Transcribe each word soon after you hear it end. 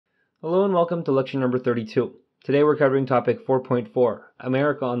Hello and welcome to lecture number 32. Today we're covering topic 4.4,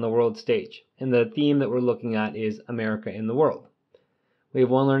 America on the World Stage, and the theme that we're looking at is America in the World. We have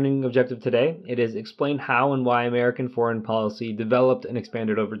one learning objective today. It is explain how and why American foreign policy developed and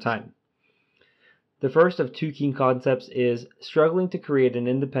expanded over time. The first of two key concepts is struggling to create an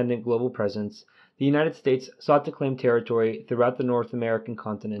independent global presence. The United States sought to claim territory throughout the North American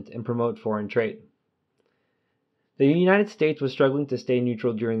continent and promote foreign trade. The United States was struggling to stay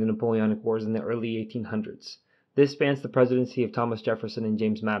neutral during the Napoleonic Wars in the early 1800s. This spans the presidency of Thomas Jefferson and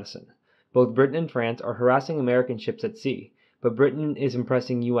James Madison. Both Britain and France are harassing American ships at sea, but Britain is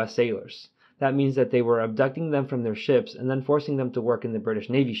impressing U.S. sailors. That means that they were abducting them from their ships and then forcing them to work in the British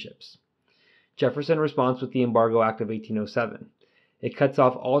Navy ships. Jefferson responds with the Embargo Act of 1807. It cuts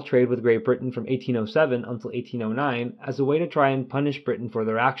off all trade with Great Britain from 1807 until 1809 as a way to try and punish Britain for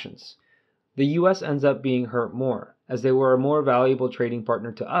their actions. The U.S. ends up being hurt more, as they were a more valuable trading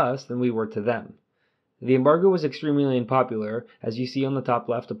partner to us than we were to them. The embargo was extremely unpopular. As you see on the top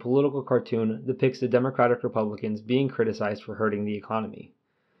left, a political cartoon depicts the Democratic Republicans being criticized for hurting the economy.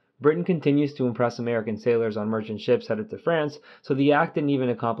 Britain continues to impress American sailors on merchant ships headed to France, so the act didn't even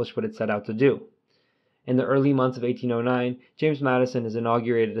accomplish what it set out to do. In the early months of 1809, James Madison is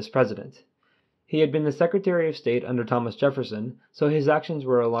inaugurated as president. He had been the Secretary of State under Thomas Jefferson, so his actions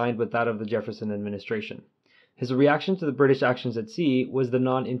were aligned with that of the Jefferson administration. His reaction to the British actions at sea was the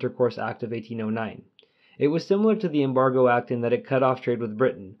Non-Intercourse Act of 1809. It was similar to the Embargo Act in that it cut off trade with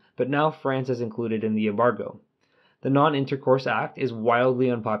Britain, but now France is included in the embargo. The Non-Intercourse Act is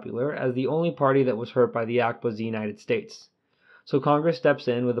wildly unpopular, as the only party that was hurt by the act was the United States. So Congress steps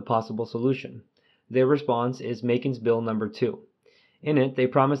in with a possible solution. Their response is Makin's Bill No. 2. In it, they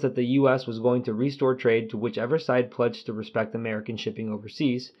promised that the U.S. was going to restore trade to whichever side pledged to respect American shipping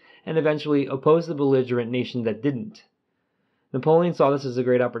overseas, and eventually oppose the belligerent nation that didn't. Napoleon saw this as a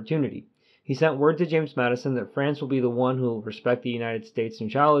great opportunity. He sent word to James Madison that France will be the one who will respect the United States'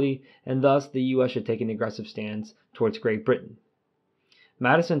 neutrality, and thus the U.S. should take an aggressive stance towards Great Britain.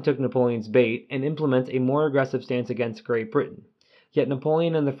 Madison took Napoleon's bait and implemented a more aggressive stance against Great Britain. Yet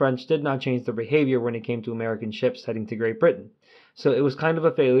Napoleon and the French did not change their behavior when it came to American ships heading to Great Britain. So it was kind of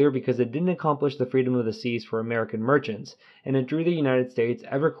a failure because it didn't accomplish the freedom of the seas for American merchants, and it drew the United States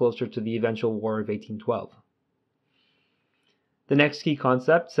ever closer to the eventual War of 1812. The next key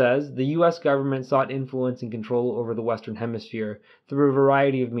concept says the U.S. government sought influence and control over the Western Hemisphere through a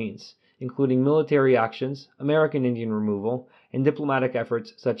variety of means, including military actions, American Indian removal, and diplomatic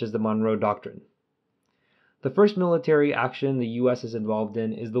efforts such as the Monroe Doctrine. The first military action the U.S. is involved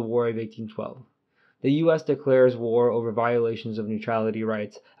in is the War of 1812. The U.S. declares war over violations of neutrality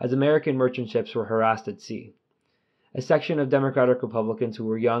rights as American merchant ships were harassed at sea. A section of Democratic Republicans who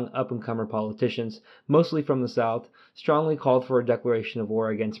were young, up-and-comer politicians, mostly from the South, strongly called for a declaration of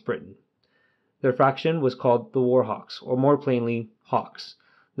war against Britain. Their faction was called the War Hawks, or more plainly, Hawks.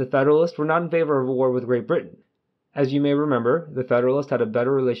 The Federalists were not in favor of a war with Great Britain. As you may remember, the Federalists had a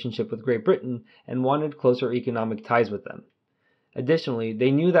better relationship with Great Britain and wanted closer economic ties with them. Additionally, they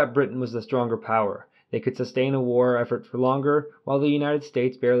knew that Britain was the stronger power. They could sustain a war effort for longer, while the United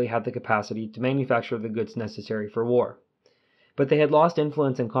States barely had the capacity to manufacture the goods necessary for war. But they had lost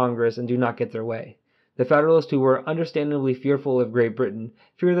influence in Congress and do not get their way. The Federalists, who were understandably fearful of Great Britain,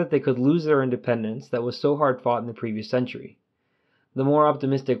 feared that they could lose their independence that was so hard fought in the previous century. The more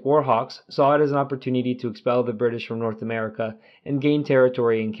optimistic War Hawks saw it as an opportunity to expel the British from North America and gain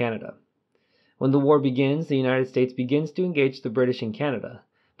territory in Canada. When the war begins, the United States begins to engage the British in Canada.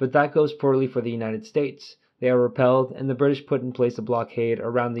 But that goes poorly for the United States. They are repelled, and the British put in place a blockade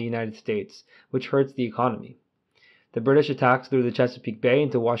around the United States, which hurts the economy. The British attacks through the Chesapeake Bay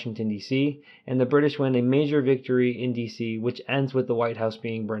into Washington, D.C., and the British win a major victory in D.C., which ends with the White House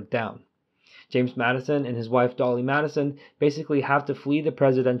being burnt down. James Madison and his wife Dolly Madison basically have to flee the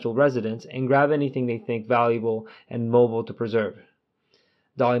presidential residence and grab anything they think valuable and mobile to preserve.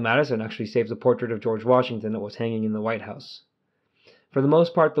 Dolly Madison actually saves a portrait of George Washington that was hanging in the White House. For the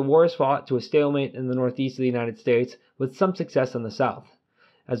most part, the war is fought to a stalemate in the northeast of the United States, with some success in the south.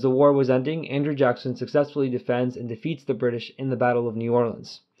 As the war was ending, Andrew Jackson successfully defends and defeats the British in the Battle of New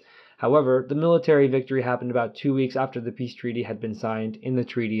Orleans. However, the military victory happened about 2 weeks after the peace treaty had been signed in the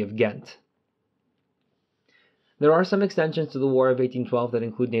Treaty of Ghent. There are some extensions to the War of 1812 that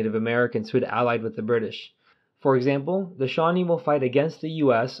include Native Americans who had allied with the British. For example, the Shawnee will fight against the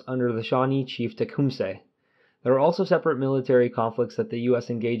U.S. under the Shawnee chief Tecumseh. There are also separate military conflicts that the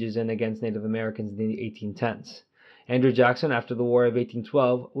U.S. engages in against Native Americans in the 1810s. Andrew Jackson, after the War of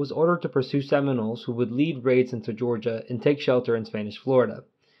 1812, was ordered to pursue Seminoles who would lead raids into Georgia and take shelter in Spanish Florida.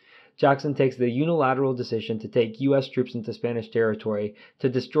 Jackson takes the unilateral decision to take U.S. troops into Spanish territory to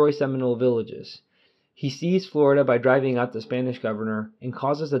destroy Seminole villages. He seized Florida by driving out the Spanish governor and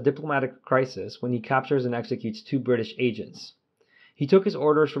causes a diplomatic crisis when he captures and executes 2 British agents. He took his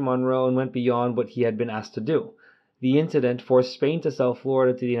orders from Monroe and went beyond what he had been asked to do. The incident forced Spain to sell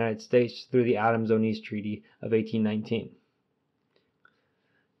Florida to the United States through the Adams-Onis Treaty of 1819.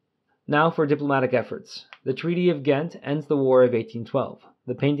 Now for diplomatic efforts. The Treaty of Ghent ends the War of 1812.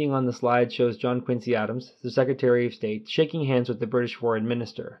 The painting on the slide shows John Quincy Adams, the Secretary of State, shaking hands with the British Foreign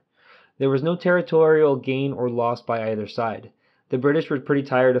Minister. There was no territorial gain or loss by either side. The British were pretty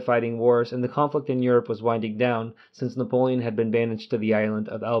tired of fighting wars, and the conflict in Europe was winding down since Napoleon had been banished to the island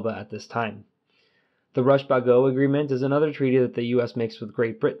of Elba at this time. The Rush-Bagot Agreement is another treaty that the U.S. makes with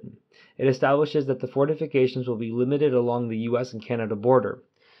Great Britain. It establishes that the fortifications will be limited along the U.S. and Canada border.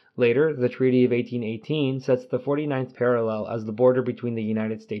 Later, the Treaty of 1818 sets the 49th parallel as the border between the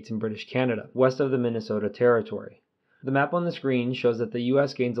United States and British Canada, west of the Minnesota Territory. The map on the screen shows that the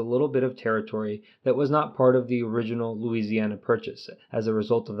U.S. gains a little bit of territory that was not part of the original Louisiana Purchase as a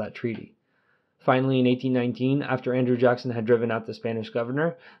result of that treaty. Finally, in 1819, after Andrew Jackson had driven out the Spanish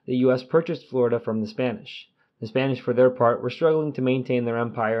governor, the U.S. purchased Florida from the Spanish. The Spanish, for their part, were struggling to maintain their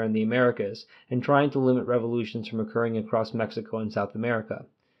empire in the Americas and trying to limit revolutions from occurring across Mexico and South America.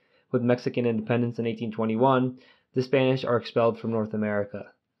 With Mexican independence in 1821, the Spanish are expelled from North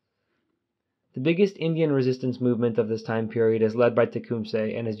America. The biggest Indian resistance movement of this time period is led by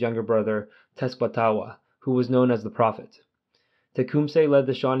Tecumseh and his younger brother, Tenskwatawa, who was known as the Prophet. Tecumseh led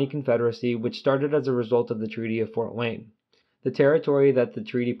the Shawnee Confederacy, which started as a result of the Treaty of Fort Wayne. The territory that the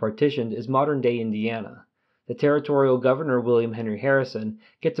treaty partitioned is modern-day Indiana. The territorial governor, William Henry Harrison,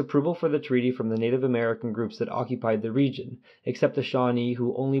 gets approval for the treaty from the Native American groups that occupied the region, except the Shawnee,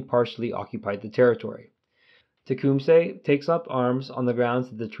 who only partially occupied the territory. Tecumseh takes up arms on the grounds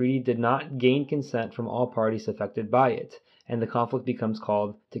that the treaty did not gain consent from all parties affected by it, and the conflict becomes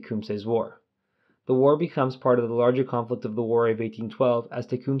called Tecumseh's War. The war becomes part of the larger conflict of the War of 1812 as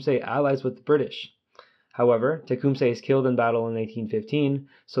Tecumseh allies with the British. However, Tecumseh is killed in battle in 1815,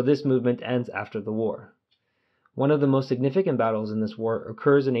 so this movement ends after the war. One of the most significant battles in this war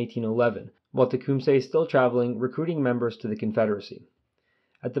occurs in 1811, while Tecumseh is still traveling, recruiting members to the Confederacy.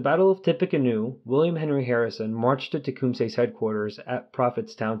 At the Battle of Tippecanoe, William Henry Harrison marched to Tecumseh's headquarters at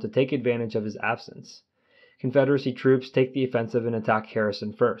Prophetstown to take advantage of his absence. Confederacy troops take the offensive and attack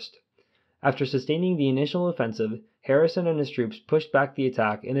Harrison first. After sustaining the initial offensive, Harrison and his troops pushed back the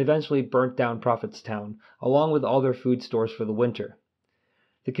attack and eventually burnt down Prophetstown, along with all their food stores for the winter.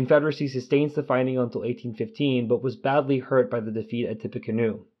 The Confederacy sustains the fighting until 1815, but was badly hurt by the defeat at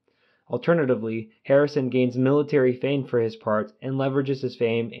Tippecanoe. Alternatively, Harrison gains military fame for his part and leverages his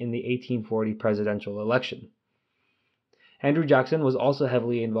fame in the 1840 presidential election. Andrew Jackson was also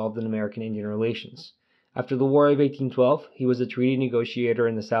heavily involved in American Indian relations. After the War of 1812, he was a treaty negotiator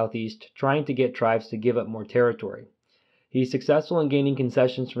in the Southeast, trying to get tribes to give up more territory. He is successful in gaining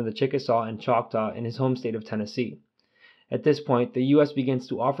concessions from the Chickasaw and Choctaw in his home state of Tennessee. At this point, the U.S. begins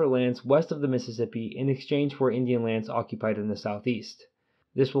to offer lands west of the Mississippi in exchange for Indian lands occupied in the Southeast.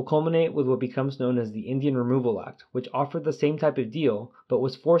 This will culminate with what becomes known as the Indian Removal Act, which offered the same type of deal, but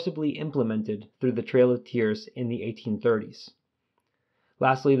was forcibly implemented through the Trail of Tears in the 1830s.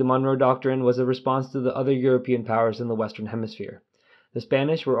 Lastly, the Monroe Doctrine was a response to the other European powers in the Western Hemisphere. The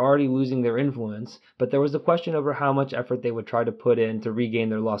Spanish were already losing their influence, but there was a question over how much effort they would try to put in to regain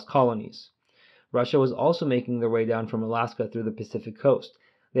their lost colonies. Russia was also making their way down from Alaska through the Pacific coast.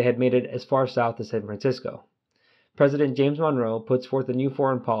 They had made it as far south as San Francisco. President James Monroe puts forth a new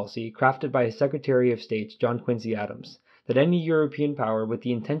foreign policy crafted by his Secretary of State, John Quincy Adams, that any European power with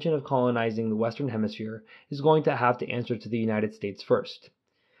the intention of colonizing the Western Hemisphere is going to have to answer to the United States first.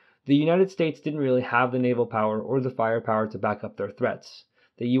 The United States didn't really have the naval power or the firepower to back up their threats.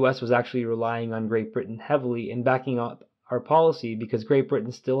 The U.S. was actually relying on Great Britain heavily in backing up our policy because Great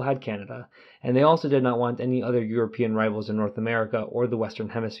Britain still had Canada, and they also did not want any other European rivals in North America or the Western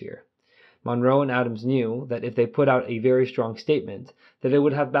Hemisphere. Monroe and Adams knew that if they put out a very strong statement, that it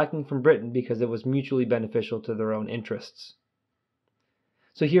would have backing from Britain because it was mutually beneficial to their own interests.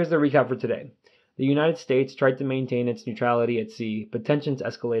 So here's the recap for today. The United States tried to maintain its neutrality at sea, but tensions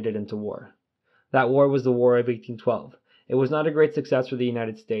escalated into war. That war was the War of 1812. It was not a great success for the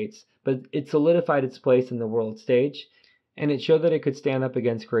United States, but it solidified its place in the world stage, and it showed that it could stand up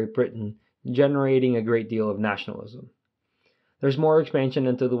against Great Britain, generating a great deal of nationalism. There's more expansion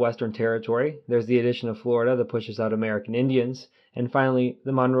into the Western Territory. There's the addition of Florida that pushes out American Indians. And finally,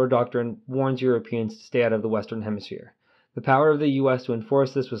 the Monroe Doctrine warns Europeans to stay out of the Western Hemisphere. The power of the U.S. to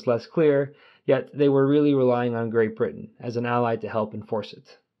enforce this was less clear, yet they were really relying on Great Britain as an ally to help enforce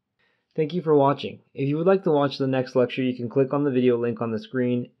it. Thank you for watching. If you would like to watch the next lecture, you can click on the video link on the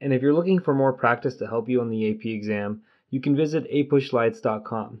screen, and if you're looking for more practice to help you on the AP exam, you can visit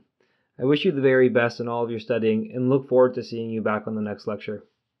apushlights.com. I wish you the very best in all of your studying and look forward to seeing you back on the next lecture.